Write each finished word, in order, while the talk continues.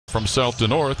from south to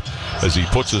north as he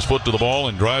puts his foot to the ball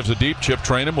and drives it deep. Chip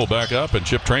Trainum will back up, and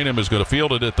Chip Trainum is going to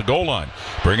field it at the goal line.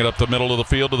 Bring it up the middle of the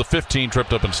field to the 15,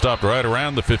 tripped up and stopped right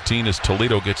around the 15 as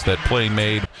Toledo gets that play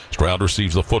made. Stroud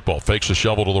receives the football, fakes a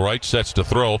shovel to the right, sets to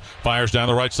throw, fires down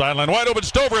the right sideline. Wide open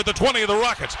Stover at the 20 of the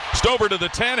Rockets. Stover to the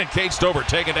 10, and Kate Stover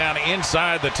taken down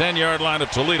inside the 10-yard line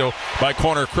of Toledo by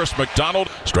corner Chris McDonald.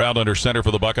 Stroud under center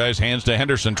for the Buckeyes, hands to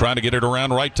Henderson, trying to get it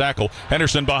around right tackle.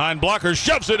 Henderson behind blockers,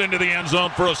 shoves it into the end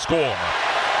zone for a score.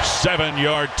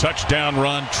 7-yard touchdown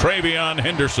run, Travion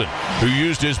Henderson, who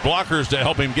used his blockers to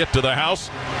help him get to the house.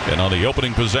 And on the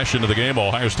opening possession of the game,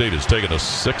 Ohio State has taken a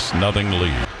 6-0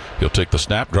 lead. He'll take the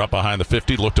snap, drop behind the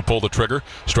 50, look to pull the trigger.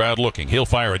 Stroud looking. He'll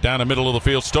fire it down the middle of the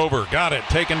field. Stover got it,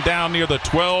 taken down near the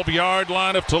 12-yard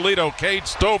line of Toledo. Cade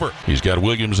Stover. He's got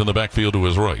Williams in the backfield to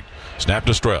his right. Snap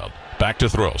to Stroud. Back to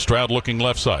throw. Stroud looking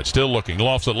left side. Still looking.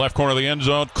 Lofts at left corner of the end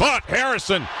zone. Caught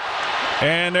Harrison.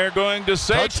 And they're going to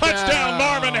say touchdown.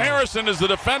 Marvin Harrison is the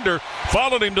defender.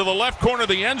 Followed him to the left corner of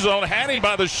the end zone. Had him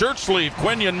by the shirt sleeve.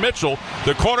 Quinion Mitchell,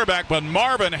 the cornerback. But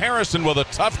Marvin Harrison with a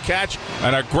tough catch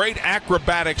and a great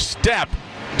acrobatic step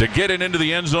to get it into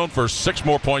the end zone for 6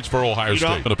 more points for Ohio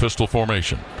State. In a pistol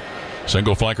formation.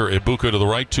 Single flanker Ibuka to the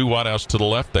right, 2 wideouts to the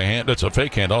left. It's a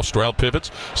fake handoff. Stroud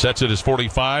pivots, sets it as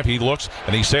 45. He looks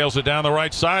and he sails it down the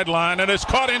right sideline, and it's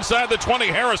caught inside the 20.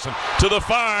 Harrison to the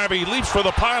 5. He leaps for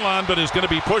the pylon, but is going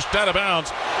to be pushed out of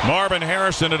bounds. Marvin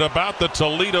Harrison at about the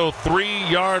Toledo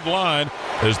 3-yard line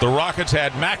as the Rockets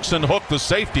had Maxon Hook, the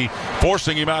safety,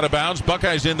 forcing him out of bounds.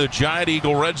 Buckeyes in the Giant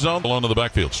Eagle red zone. Alone to the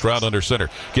backfield. Stroud under center.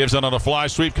 Gives it on a fly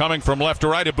sweep coming from left to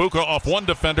right. Ibuka off one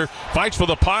defender. Fights for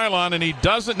the pylon, and he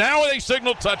doesn't. Now they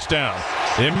signal touchdown.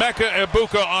 Emeka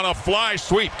Ibuka on a fly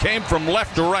sweep. Came from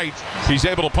left to right. He's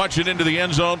able to punch it into the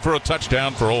end zone for a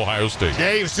touchdown for Ohio State.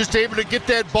 Yeah, he was just able to get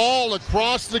that ball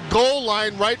across the goal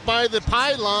line right by the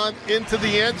pylon into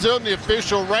the end zone. The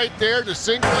official right there to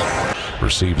signal.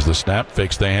 Receives the snap,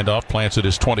 fakes the handoff, plants it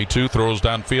as 22, throws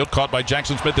downfield, caught by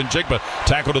Jackson Smith and Jigba.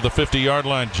 Tackle to the 50-yard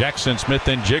line. Jackson Smith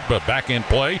and Jigba back in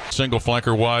play. Single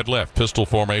flanker wide left. Pistol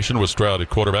formation with Stroud at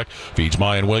quarterback. Feeds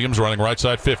Mayan Williams running right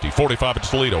side 50. 45 at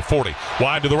Toledo. 40.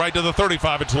 Wide to the right to the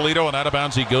 35 at Toledo, and out of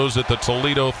bounds he goes at the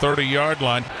Toledo 30-yard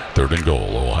line. 3rd and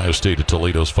goal. Ohio State at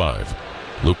Toledo's 5.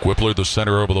 Luke Whippler, the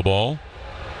center over the ball.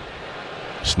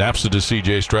 Snaps it to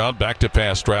C.J. Stroud. Back to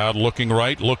pass. Stroud looking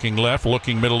right, looking left,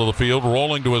 looking middle of the field,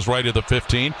 rolling to his right at the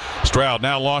 15. Stroud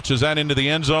now launches that into the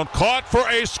end zone. Caught for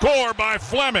a score by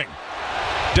Fleming.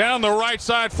 Down the right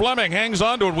side, Fleming hangs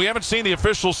on to it. We haven't seen the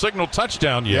official signal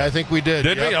touchdown yet. Yeah, I think we did.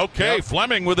 Did we? Okay,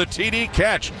 Fleming with a TD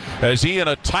catch as he in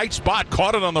a tight spot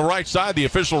caught it on the right side. The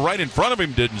official right in front of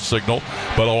him didn't signal,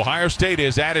 but Ohio State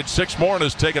has added 6 more and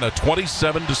has taken a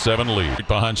 27-7 lead. Right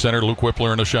behind center, Luke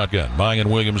Whippler in a shotgun. Mayan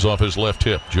Williams off his left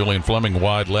hip. Julian Fleming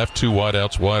wide left, 2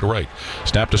 wideouts wide right.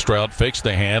 Snap to Stroud, fakes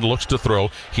the hand, looks to throw,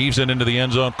 heaves it into the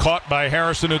end zone. Caught by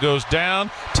Harrison, who goes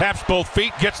down, taps both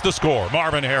feet, gets the score.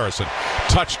 Marvin Harrison.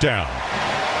 Touchdown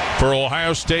for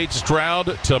Ohio State.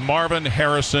 Stroud to Marvin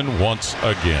Harrison once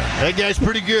again. That guy's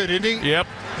pretty good, isn't he? Yep.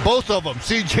 Both of them,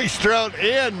 C.J. Stroud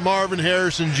and Marvin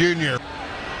Harrison Jr.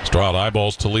 Stroud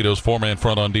eyeballs Toledo's 4-man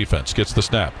front on defense. Gets the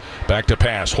snap. Back to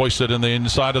pass. Hoists it in the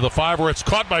inside of the 5 where it's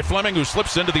caught by Fleming, who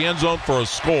slips into the end zone for a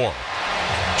score.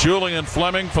 Julian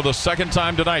Fleming, for the 2nd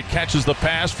time tonight, catches the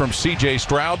pass from C.J.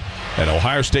 Stroud, and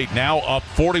Ohio State now up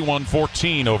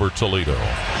 41-14 over Toledo.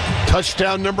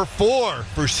 Touchdown number 4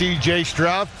 for C.J.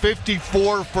 Stroud,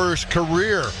 54 for his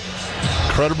career.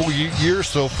 Incredible year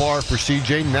so far for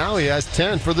C.J. Now he has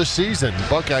 10 for the season.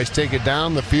 Buckeyes take it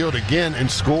down the field again and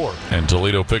score. And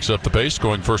Toledo picks up the pace,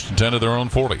 going 1st and 10 of their own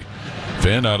 40.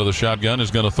 Finn out of the shotgun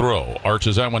is going to throw.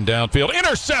 Arches that one downfield.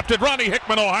 Intercepted. Ronnie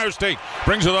Hickman, Ohio State,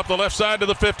 brings it up the left side to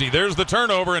the 50. There's the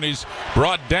turnover, and he's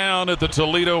brought down at the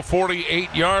Toledo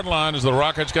 48-yard line as the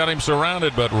Rockets got him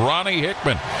surrounded. But Ronnie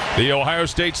Hickman, the Ohio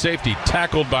State safety,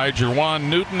 tackled by Jerwan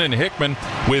Newton, and Hickman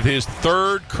with his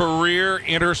 3rd career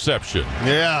interception.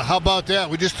 Yeah, how about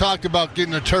that? We just talked about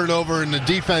getting a turnover, and the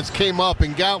defense came up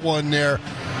and got one there.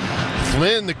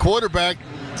 Flynn, the quarterback,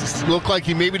 looked like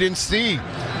he maybe didn't see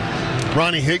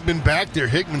Ronnie Hickman back there.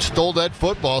 Hickman stole that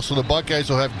football, so the Buckeyes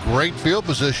will have great field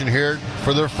position here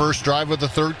for their first drive of the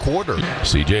 3rd quarter.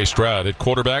 C.J. Stroud at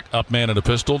quarterback, up man in a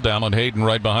pistol, down on Hayden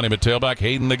right behind him at tailback.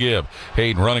 Hayden the give.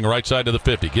 Hayden running right side to the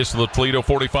 50, gets to the Toledo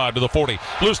 45 to the 40,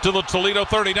 loose to the Toledo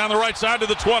 30, down the right side to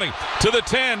the 20, to the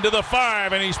 10, to the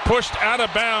 5, and he's pushed out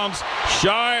of bounds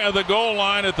shy of the goal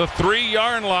line at the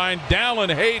 3-yard line.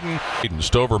 Dallin Hayden.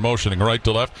 Stover motioning right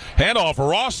to left. Handoff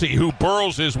Rossi, who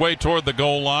burrows his way toward the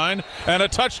goal line. And a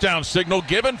touchdown signal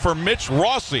given for Mitch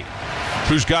Rossi,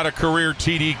 who's got a career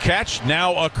TD catch,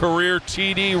 now a career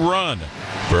TD run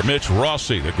for Mitch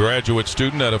Rossi, the graduate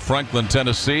student out of Franklin,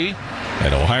 Tennessee.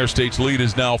 And Ohio State's lead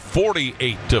is now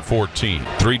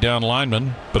 48-14. 3 down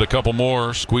linemen, but a couple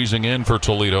more squeezing in for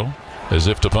Toledo, as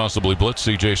if to possibly blitz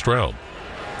C.J. Stroud.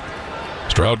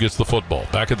 Stroud gets the football.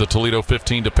 Back at the Toledo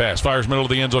 15 to pass. Fires middle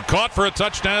of the end zone. Caught for a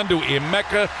touchdown to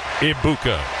Emeka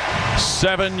Ibuka.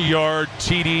 7-yard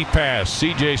TD pass.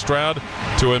 C.J. Stroud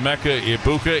to Emeka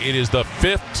Ibuka. It is the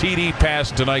 5th TD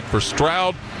pass tonight for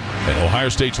Stroud. And Ohio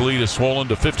State's lead is swollen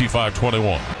to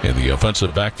 55-21. In the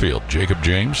offensive backfield, Jacob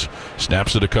James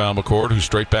snaps it to Kyle McCord, who's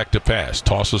straight back to pass.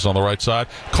 Tosses on the right side.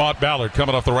 Caught Ballard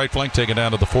coming off the right flank, taken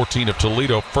down to the 14 of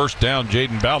Toledo. First down,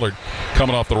 Jaden Ballard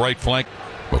coming off the right flank.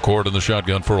 McCord in the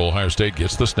shotgun for Ohio State.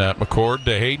 Gets the snap. McCord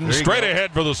to Hayden. Straight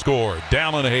ahead for the score.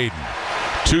 Dallin Hayden.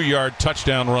 2-yard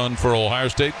touchdown run for Ohio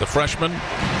State. The freshman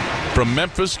from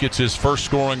Memphis gets his first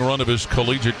scoring run of his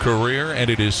collegiate career, and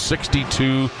it is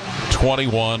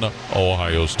 62-21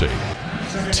 Ohio State.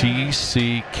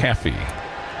 T.C. Caffey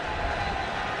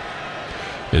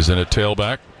is in a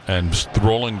tailback. And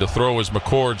rolling to throw is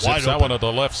McCord. Zips that one at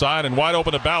the left side and wide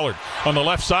open to Ballard. On the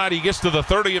left side, he gets to the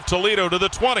 30 of Toledo, to the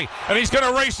 20. And he's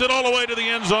going to race it all the way to the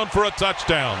end zone for a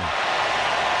touchdown.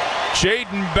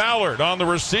 Jaden Ballard on the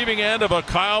receiving end of a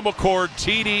Kyle McCord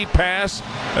TD pass,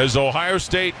 as Ohio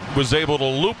State was able to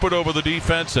loop it over the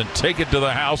defense and take it to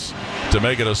the house to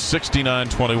make it a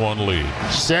 69-21 lead.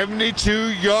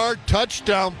 72-yard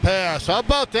touchdown pass. How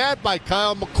about that by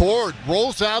Kyle McCord?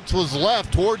 Rolls out to his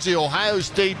left towards the Ohio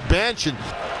State bench. And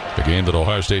the game that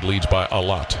Ohio State leads by a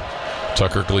lot.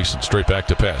 Tucker Gleason straight back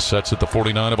to pass. Sets at the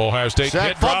 49 of Ohio State.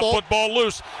 Hit drop, football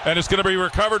loose, and it's going to be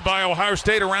recovered by Ohio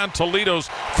State around Toledo's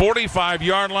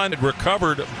 45-yard line.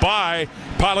 Recovered by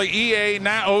Pali'ie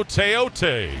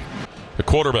Naoteote, the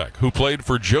quarterback who played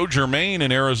for Joe Germain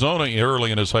in Arizona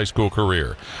early in his high school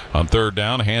career. On third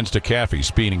down, hands to Caffey,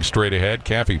 speeding straight ahead.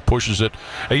 Caffey pushes it.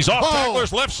 He's off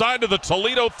tackler's left side to the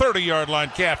Toledo 30-yard line.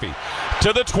 Caffey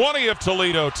to the 20 of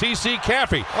Toledo. T.C.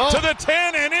 Caffey to the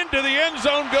 10, and into the end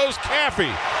zone goes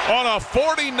Caffey on a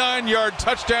 49-yard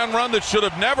touchdown run that should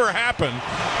have never happened,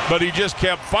 but he just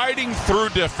kept fighting through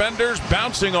defenders,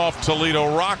 bouncing off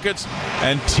Toledo Rockets,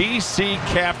 and T.C.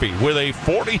 Caffey with a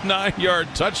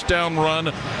 49-yard touchdown run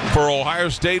for Ohio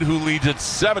State, who leads it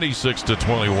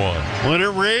 76-21. When it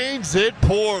rains, it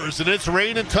pours, and it's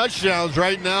raining touchdowns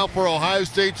right now for Ohio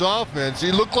State's offense.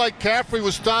 He looked like Caffrey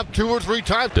was stopped 2 or 3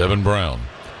 times. Devin Brown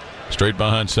straight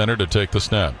behind center to take the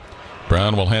snap.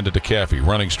 Brown will hand it to Caffey,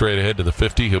 running straight ahead to the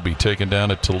 50. He'll be taken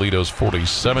down at Toledo's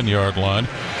 47-yard line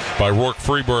by Rourke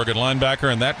Freeberg at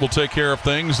linebacker, and that will take care of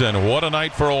things. And what a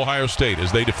night for Ohio State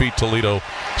as they defeat Toledo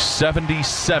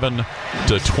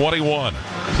 77-21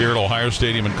 here at Ohio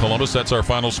Stadium in Columbus. That's our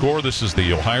final score. This is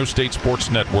the Ohio State Sports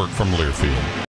Network from Learfield.